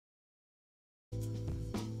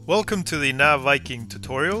Welcome to the NAV Viking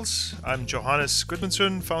tutorials. I'm Johannes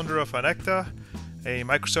Gudmundsson, founder of Anecta, a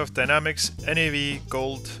Microsoft Dynamics NAV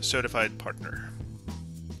Gold certified partner.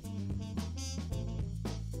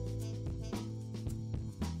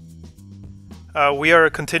 We are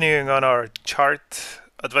continuing on our chart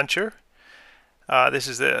adventure. This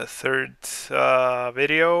is the third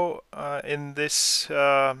video in this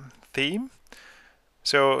theme.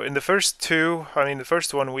 So in the first two, the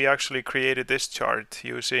first one, we actually created this chart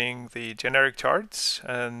using the generic charts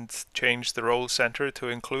and changed the role center to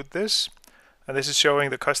include this. And this is showing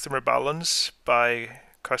the customer balance by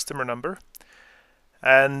customer number.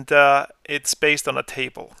 And it's based on a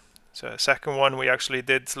table. So the second one, we actually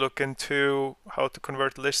did look into how to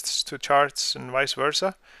convert lists to charts and vice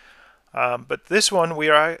versa. But this one,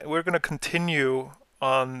 we're going to continue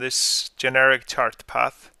on this generic chart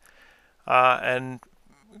path and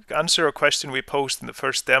answer a question we posed in the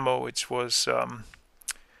first demo, which was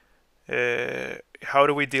how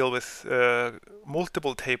do we deal with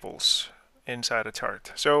multiple tables inside a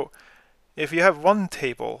chart. So if you have one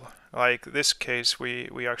table, like this case,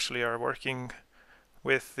 we actually are working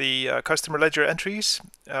with the customer ledger entries,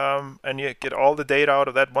 and you get all the data out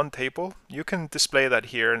of that one table. You can display that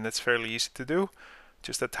here, and it's fairly easy to do.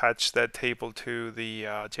 Just attach that table to the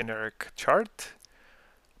generic chart.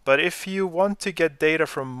 But if you want to get data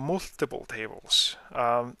from multiple tables,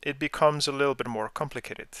 it becomes a little bit more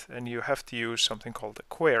complicated, and you have to use something called a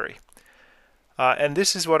query. And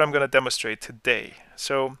this is what I'm going to demonstrate today.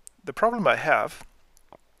 So the problem I have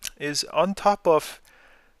is, on top of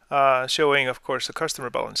showing, of course, the customer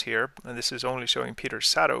balance here, and this is only showing Peter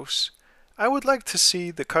Sados, I would like to see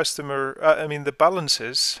the the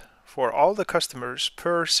balances for all the customers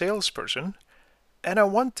per salesperson. And I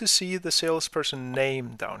want to see the salesperson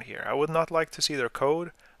name down here. I would not like to see their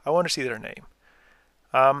code. I want to see their name.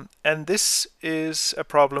 And this is a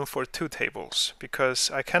problem for two tables,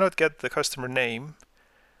 because I cannot get the customer name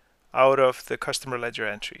out of the customer ledger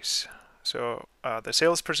entries. So the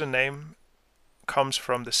salesperson name comes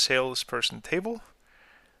from the salesperson table,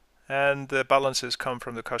 and the balances come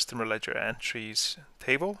from the customer ledger entries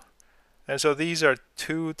table. And so these are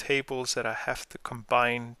two tables that I have to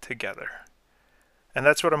combine together. And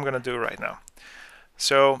that's what I'm going to do right now.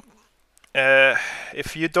 So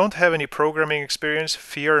if you don't have any programming experience,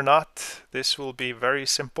 fear not. This will be very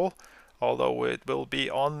simple, although it will be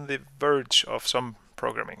on the verge of some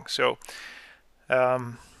programming. So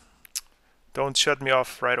don't shut me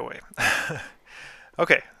off right away.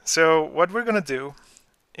 Okay, so what we're going to do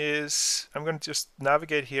is I'm going to just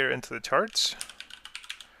navigate here into the charts.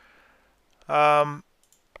 And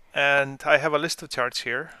I have a list of charts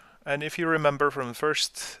here. And if you remember from the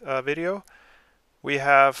first video, we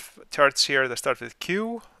have charts here that start with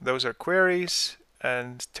Q, those are queries,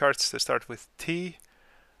 and charts that start with T,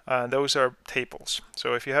 those are tables.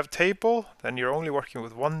 So if you have table, then you're only working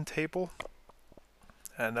with one table,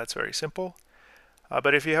 and that's very simple.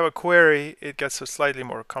 But if you have a query, it gets slightly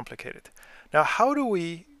more complicated. Now, how do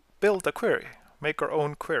we build a query, make our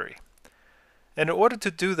own query? And in order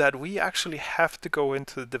to do that, we actually have to go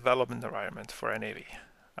into the development environment for NAV.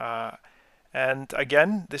 And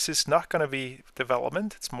again, this is not going to be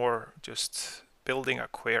development, it's more just building a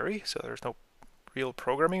query, so there's no real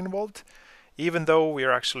programming involved, even though we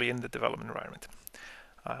are actually in the development environment.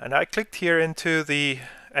 And I clicked here into the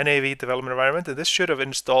NAV development environment, and this should have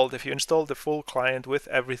installed, if you installed the full client with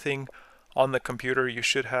everything on the computer, you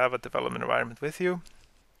should have a development environment with you.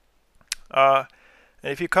 And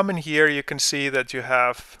if you come in here, you can see that you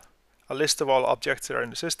have a list of all objects that are in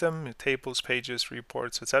the system, tables, pages,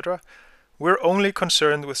 reports, etc. We're only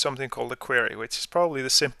concerned with something called a query, which is probably the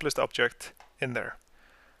simplest object in there.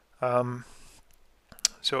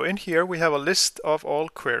 So in here we have a list of all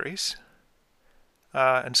queries,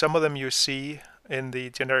 and some of them you see in the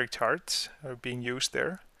generic charts are being used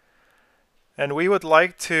there. And we would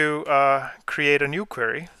like to create a new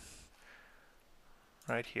query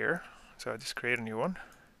right here. So I just create a new one.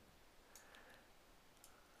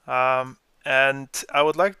 And I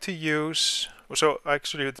would like to use, so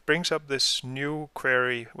actually it brings up this new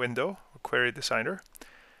query window, query designer.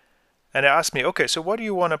 And it asks me, okay, so what do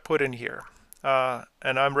you want to put in here? And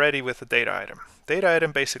I'm ready with the data item. Data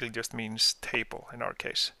item basically just means table in our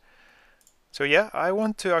case. So yeah, I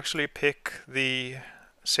want to actually pick the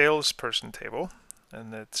salesperson table,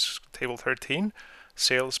 and it's table 13,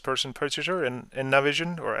 salesperson purchaser. In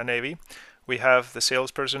Navision or NAV, we have the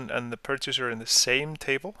salesperson and the purchaser in the same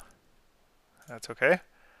table. That's okay.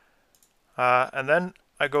 And then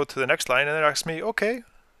I go to the next line, and it asks me, okay,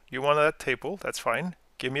 you want that table, that's fine.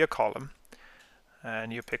 Give me a column.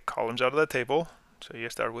 And you pick columns out of the table. So you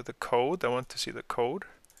start with the code. I want to see the code.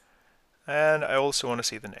 and I also want to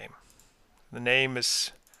see the name. The name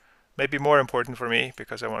is maybe more important for me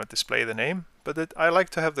because I want to display the name, but I like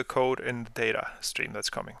to have the code in the data stream that's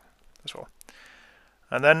coming as well.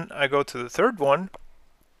 And then I go to the third one,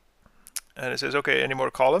 and it says, okay, any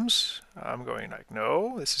more columns? I'm going like,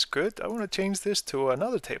 no, this is good. I want to change this to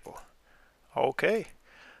another table. Okay,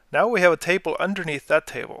 now we have a table underneath that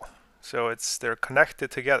table, so they're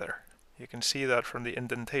connected together. You can see that from the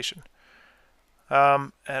indentation.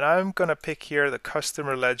 And I'm gonna pick here the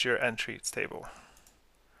customer ledger entries table.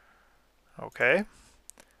 Okay,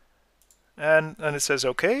 and it says,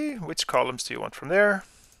 okay, which columns do you want from there?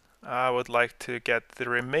 I would like to get the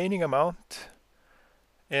remaining amount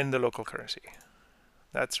in the local currency.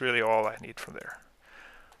 That's really all I need from there.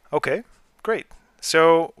 Okay, great.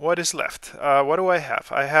 So what is left? What do I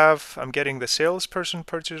have? I'm getting the salesperson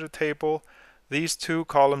purchaser table, these two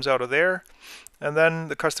columns out of there, and then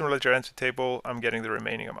the customer ledger entry table, I'm getting the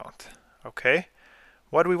remaining amount. Okay.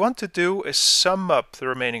 What we want to do is sum up the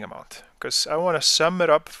remaining amount, because I want to sum it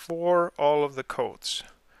up for all of the codes.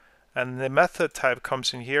 And the method type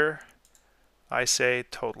comes in here. I say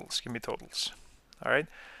totals, give me totals. All right.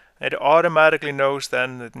 It automatically knows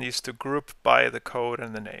then it needs to group by the code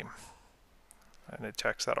and the name. And it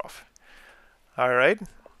checks that off. All right.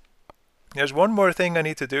 There's one more thing I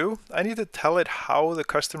need to do. I need to tell it how the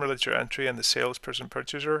customer ledger entry and the salesperson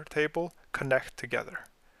purchaser table connect together.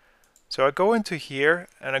 So I go into here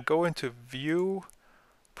and I go into view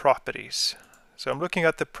properties. So I'm looking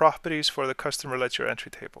at the properties for the customer ledger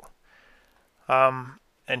entry table.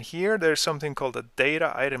 And here there's something called a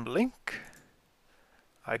data item link.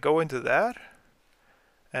 I go into that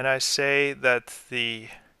and I say that the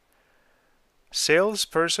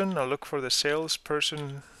salesperson, I'll look for the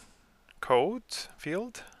salesperson code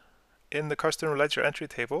field in the customer ledger entry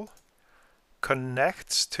table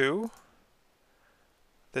connects to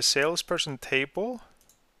the salesperson table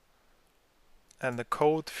and the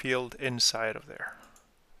code field inside of there.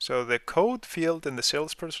 So the code field in the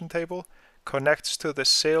salesperson table connects to the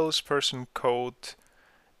salesperson code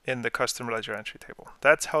in the customer ledger entry table.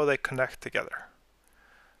 That's how they connect together.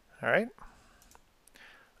 All right.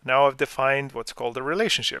 Now I've defined what's called a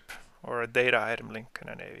relationship or a data item link in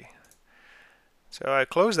a NAV. So I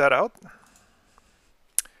close that out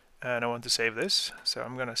and I want to save this. So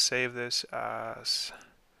I'm going to save this as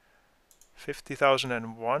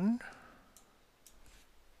 50,001.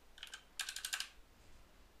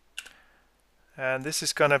 And this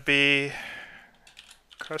is going to be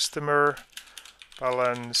customer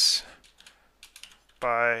balance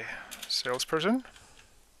by salesperson.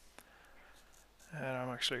 And I'm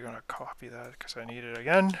actually going to copy that because I need it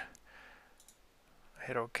again.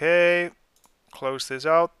 Hit OK. Close this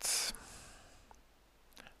out.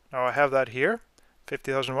 Now I have that here.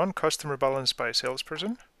 50,001 customer balance by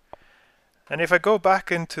salesperson. And if I go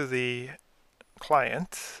back into the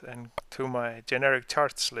client and to my generic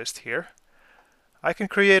charts list here, I can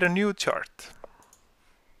create a new chart.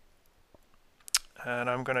 And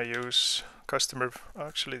I'm going to use customer,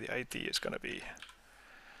 actually the ID is going to be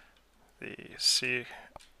the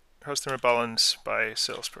customer balance by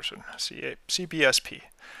salesperson, CBSP.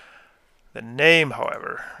 The name,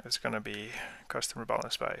 however, is going to be customer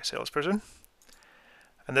balance by salesperson.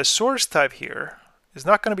 And the source type here is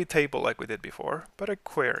not going to be table like we did before, but a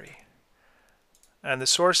query. And the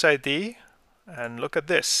source ID, and look at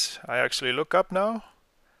this. I actually look up now,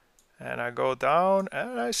 and I go down,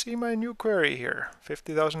 and I see my new query here,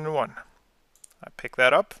 50,001. I pick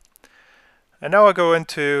that up. And now I go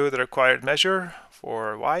into the required measure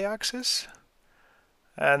for y-axis,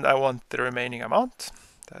 and I want the remaining amount.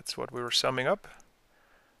 That's what we were summing up.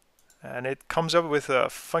 And it comes up with a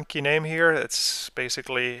funky name here. It's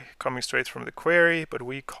basically coming straight from the query, but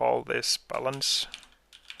we call this balance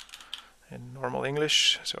in normal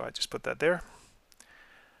English, so I just put that there.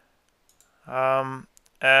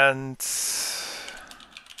 And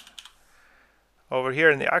over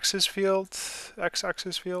here in the axis field,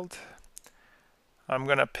 x-axis field, I'm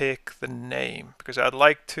going to pick the name because I'd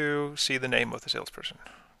like to see the name of the salesperson.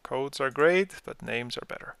 Codes are great, but names are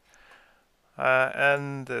better.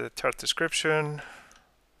 And the chart description,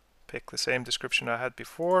 pick the same description I had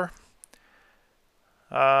before.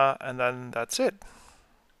 And then that's it.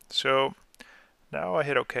 So now I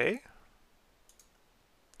hit OK.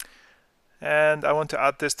 And I want to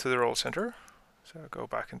add this to the role center. So I go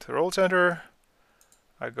back into the role center.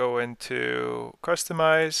 I go into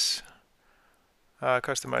customize,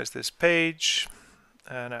 customize this page,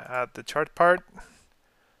 and I add the chart part,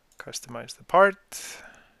 customize the part,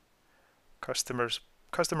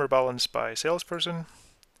 customer balance by salesperson,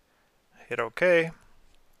 hit OK.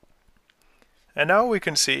 And now we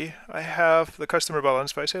can see I have the customer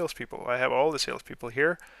balance by salespeople. I have all the salespeople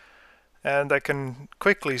here, and I can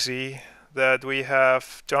quickly see that we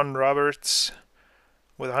have John Roberts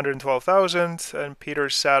with 112,000 and Peter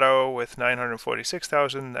Sato with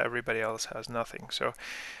 946,000. Everybody else has nothing. So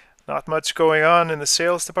not much going on in the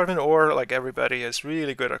sales department, or like everybody is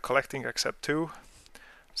really good at collecting except 2,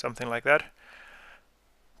 something like that.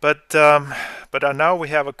 But now we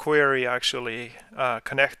have a query actually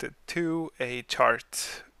connected to a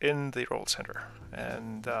chart in the role center,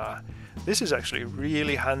 and this is actually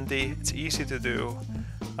really handy. It's easy to do.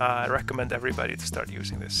 I recommend everybody to start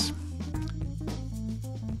using this.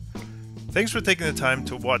 Thanks for taking the time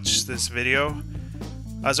to watch this video.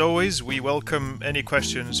 As always, we welcome any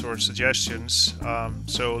questions or suggestions,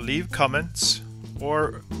 so leave comments,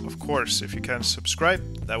 or of course, if you can subscribe,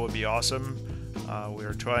 that would be awesome. We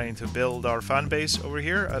are trying to build our fan base over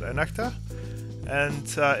here at Enecta, and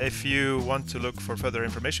if you want to look for further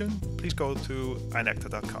information, please go to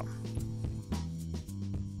enecta.com.